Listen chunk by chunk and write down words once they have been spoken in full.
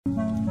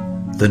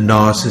The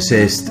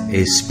narcissist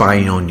is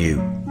spying on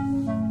you.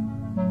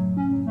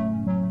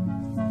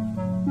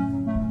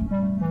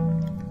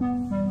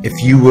 If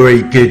you were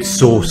a good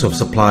source of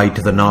supply to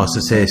the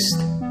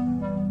narcissist,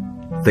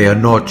 they are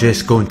not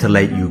just going to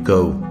let you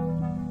go.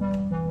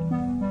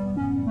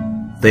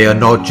 They are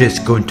not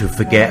just going to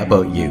forget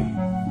about you.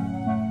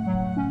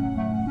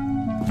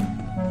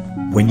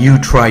 When you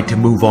try to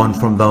move on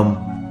from them,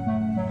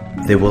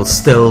 they will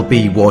still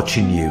be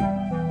watching you.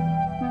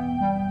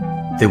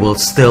 They will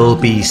still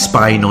be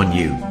spying on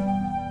you.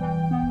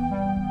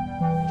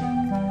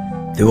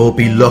 They will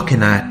be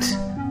looking at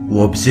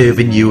or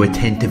observing you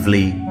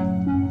attentively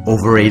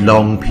over a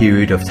long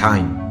period of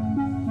time.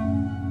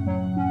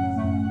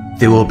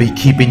 They will be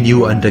keeping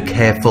you under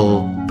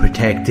careful,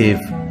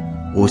 protective,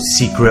 or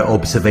secret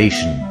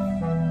observation.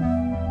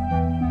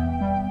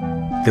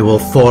 They will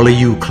follow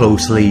you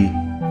closely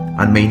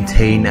and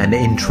maintain an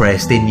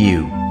interest in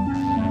you.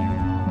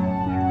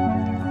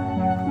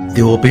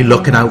 They will be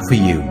looking out for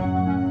you.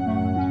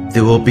 They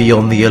will be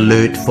on the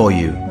alert for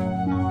you.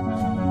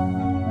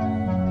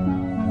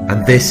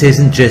 And this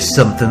isn't just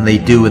something they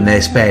do in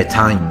their spare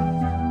time.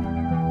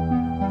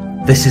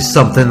 This is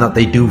something that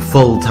they do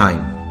full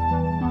time.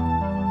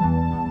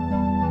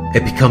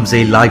 It becomes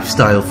a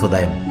lifestyle for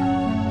them.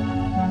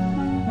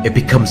 It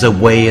becomes a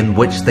way in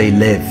which they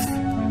live.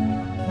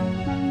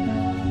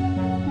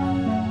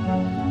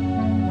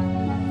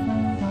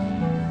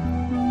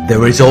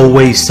 There is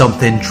always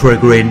something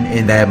triggering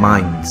in their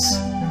minds.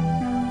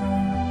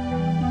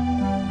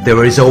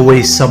 There is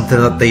always something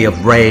that they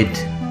have read,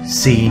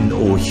 seen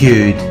or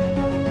heard,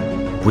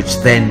 which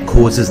then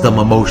causes them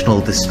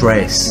emotional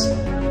distress.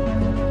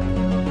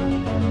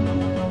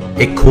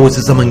 It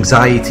causes them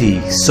anxiety,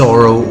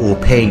 sorrow or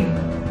pain,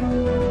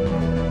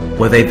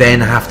 where they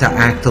then have to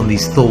act on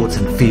these thoughts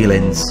and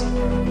feelings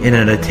in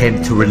an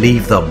attempt to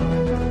relieve them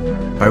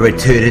by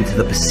returning to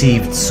the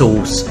perceived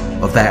source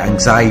of their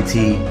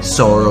anxiety,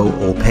 sorrow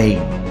or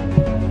pain.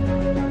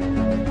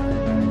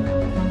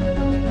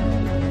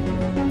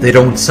 They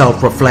don't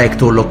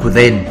self-reflect or look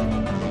within,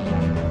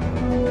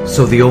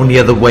 so the only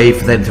other way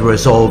for them to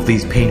resolve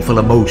these painful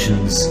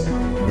emotions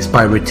is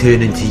by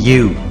returning to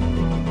you,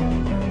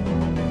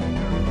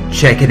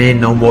 checking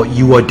in on what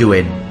you are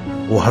doing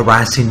or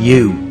harassing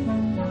you.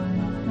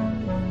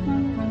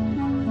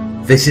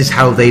 This is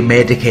how they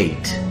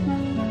medicate.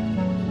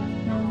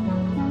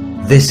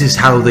 This is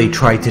how they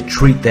try to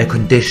treat their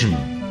condition,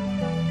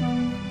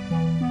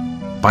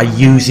 by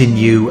using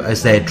you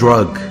as their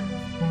drug.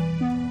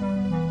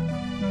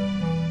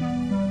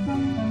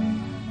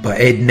 But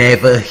it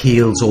never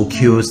heals or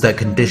cures their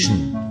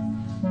condition.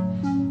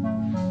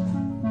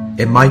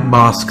 It might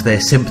mask their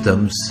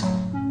symptoms.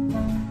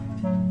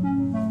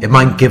 It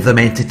might give them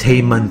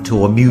entertainment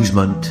or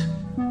amusement.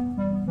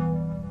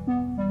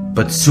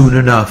 But soon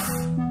enough,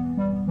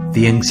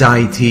 the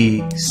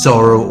anxiety,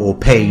 sorrow or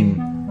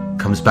pain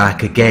comes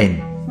back again.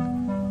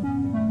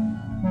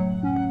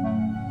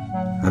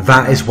 And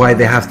that is why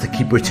they have to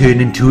keep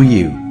returning to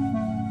you.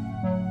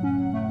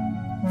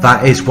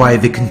 That is why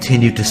they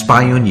continue to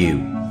spy on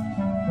you.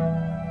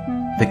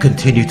 They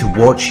continue to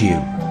watch you.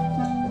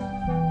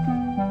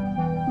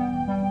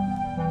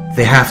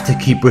 They have to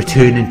keep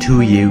returning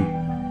to you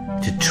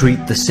to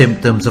treat the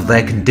symptoms of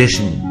their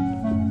condition.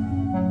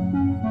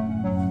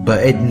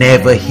 But it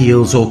never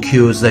heals or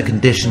cures their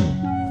condition.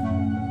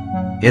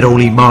 It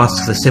only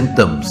masks the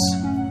symptoms.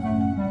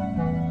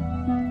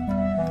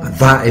 And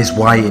that is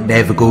why it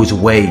never goes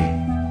away.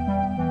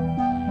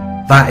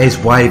 That is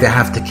why they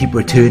have to keep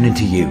returning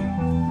to you.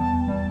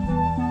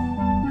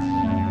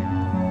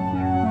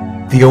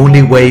 The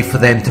only way for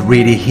them to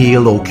really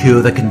heal or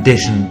cure the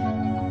condition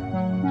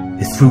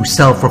is through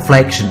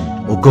self-reflection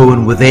or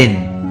going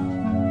within.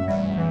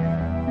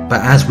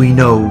 But as we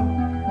know,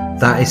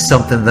 that is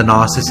something the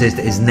narcissist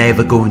is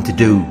never going to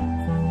do.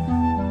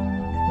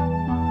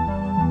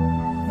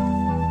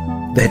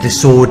 Their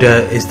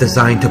disorder is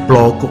designed to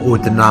block or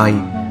deny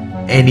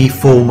any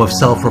form of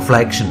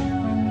self-reflection.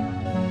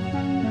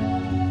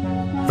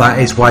 That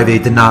is why they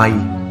deny,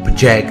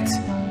 project,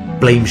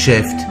 blame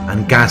shift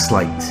and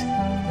gaslight.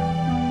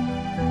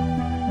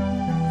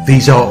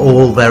 These are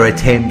all their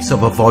attempts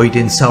of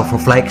avoiding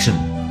self-reflection.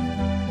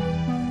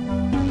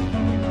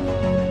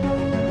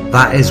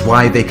 That is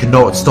why they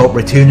cannot stop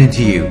returning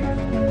to you.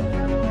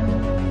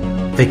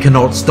 They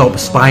cannot stop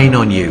spying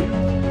on you.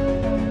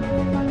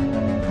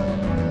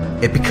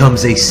 It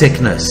becomes a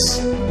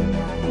sickness.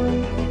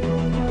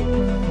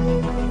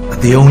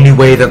 And the only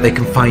way that they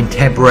can find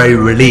temporary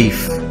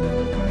relief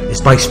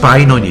is by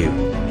spying on you.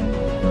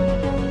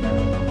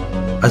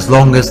 As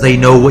long as they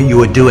know what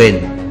you are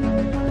doing,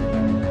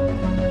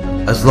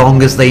 as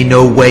long as they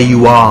know where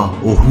you are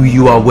or who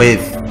you are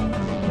with,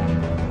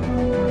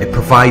 it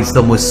provides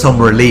them with some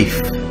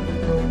relief.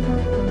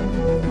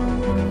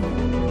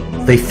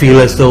 They feel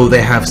as though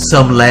they have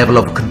some level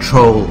of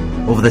control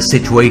over the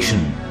situation.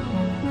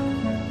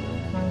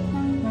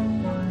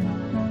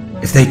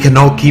 If they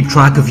cannot keep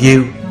track of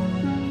you,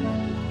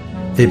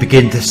 they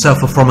begin to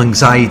suffer from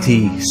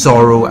anxiety,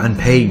 sorrow and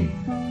pain.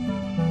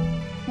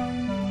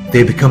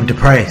 They become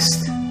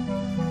depressed.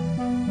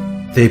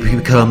 They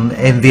become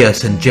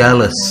envious and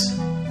jealous.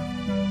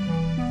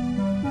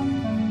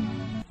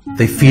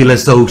 They feel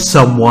as though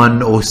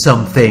someone or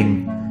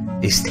something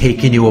is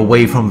taking you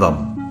away from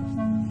them.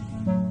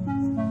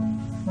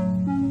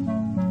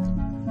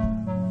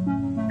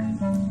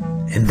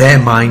 In their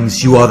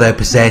minds, you are their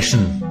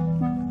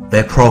possession,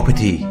 their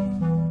property.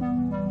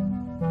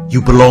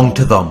 You belong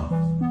to them.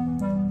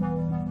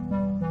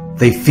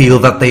 They feel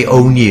that they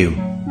own you.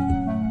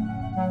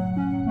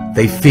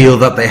 They feel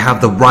that they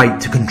have the right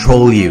to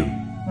control you.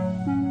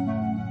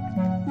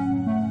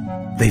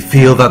 They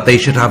feel that they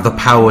should have the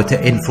power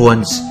to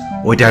influence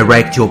or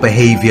direct your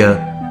behavior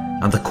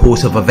and the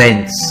course of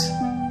events.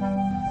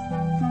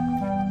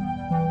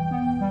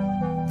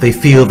 They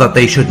feel that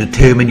they should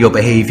determine your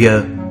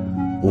behavior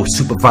or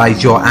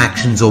supervise your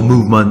actions or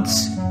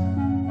movements,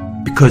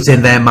 because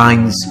in their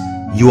minds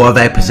you are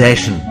their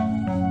possession.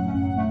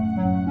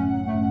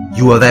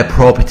 You are their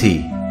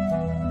property.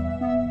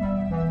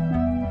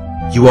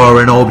 You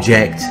are an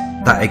object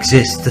that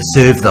exists to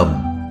serve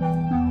them.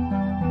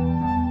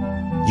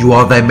 You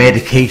are their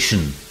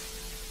medication.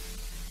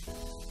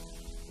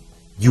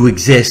 You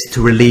exist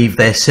to relieve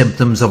their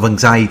symptoms of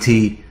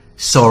anxiety,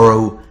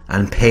 sorrow,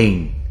 and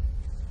pain.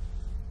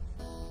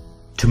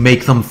 To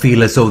make them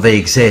feel as though they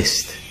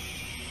exist.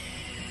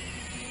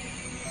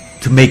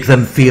 To make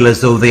them feel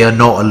as though they are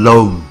not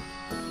alone.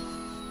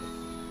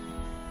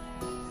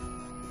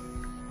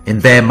 In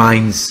their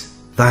minds,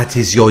 that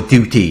is your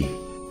duty.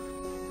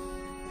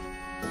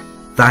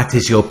 That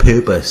is your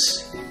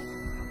purpose.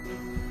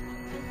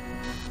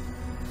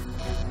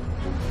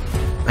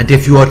 And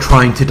if you are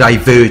trying to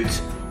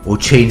divert or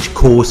change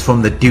course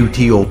from the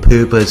duty or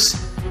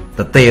purpose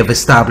that they have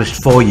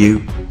established for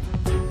you,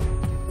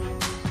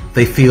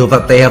 they feel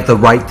that they have the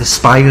right to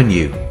spy on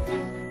you.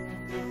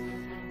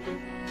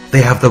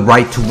 They have the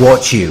right to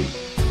watch you.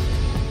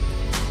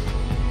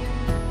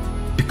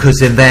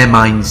 Because in their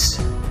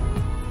minds,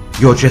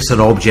 you're just an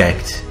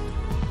object.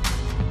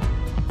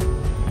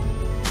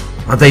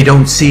 And they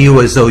don't see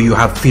you as though you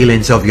have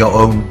feelings of your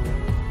own.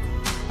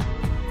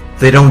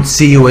 They don't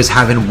see you as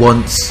having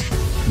wants,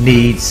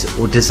 needs,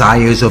 or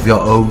desires of your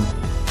own.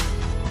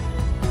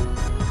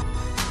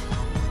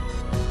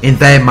 In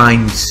their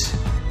minds,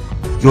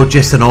 you're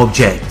just an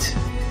object,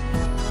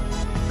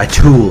 a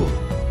tool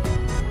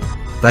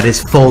that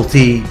is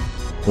faulty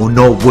or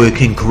not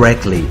working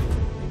correctly.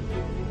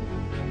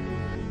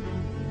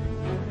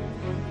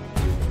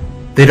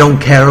 They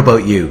don't care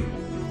about you.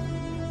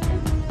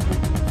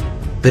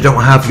 They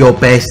don't have your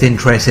best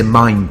interests in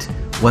mind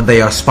when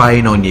they are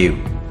spying on you.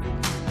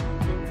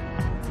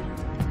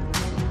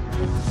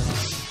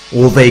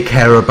 All they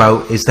care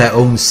about is their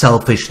own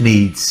selfish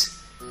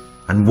needs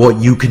and what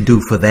you can do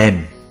for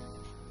them.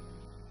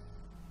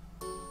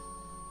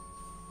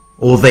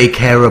 All they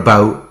care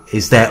about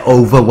is their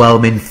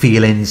overwhelming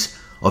feelings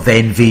of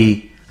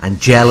envy and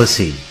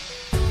jealousy,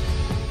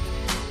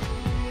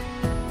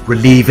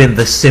 relieving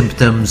the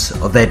symptoms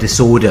of their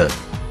disorder.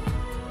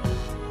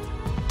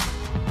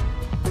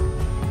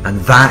 And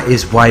that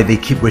is why they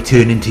keep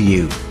returning to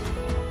you.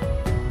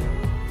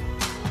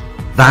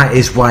 That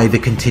is why they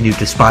continue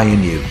to spy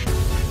on you.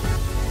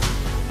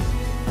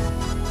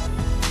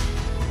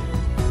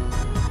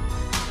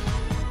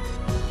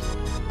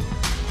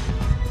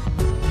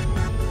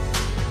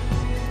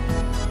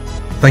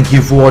 Thank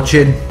you for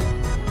watching.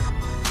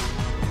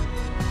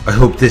 I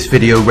hope this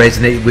video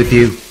resonated with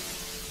you.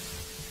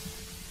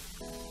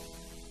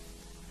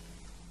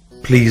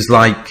 Please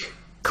like,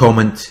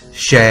 comment,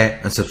 share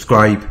and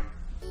subscribe.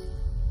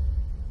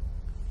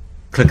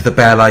 Click the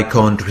bell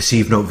icon to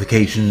receive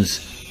notifications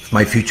for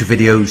my future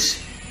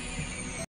videos.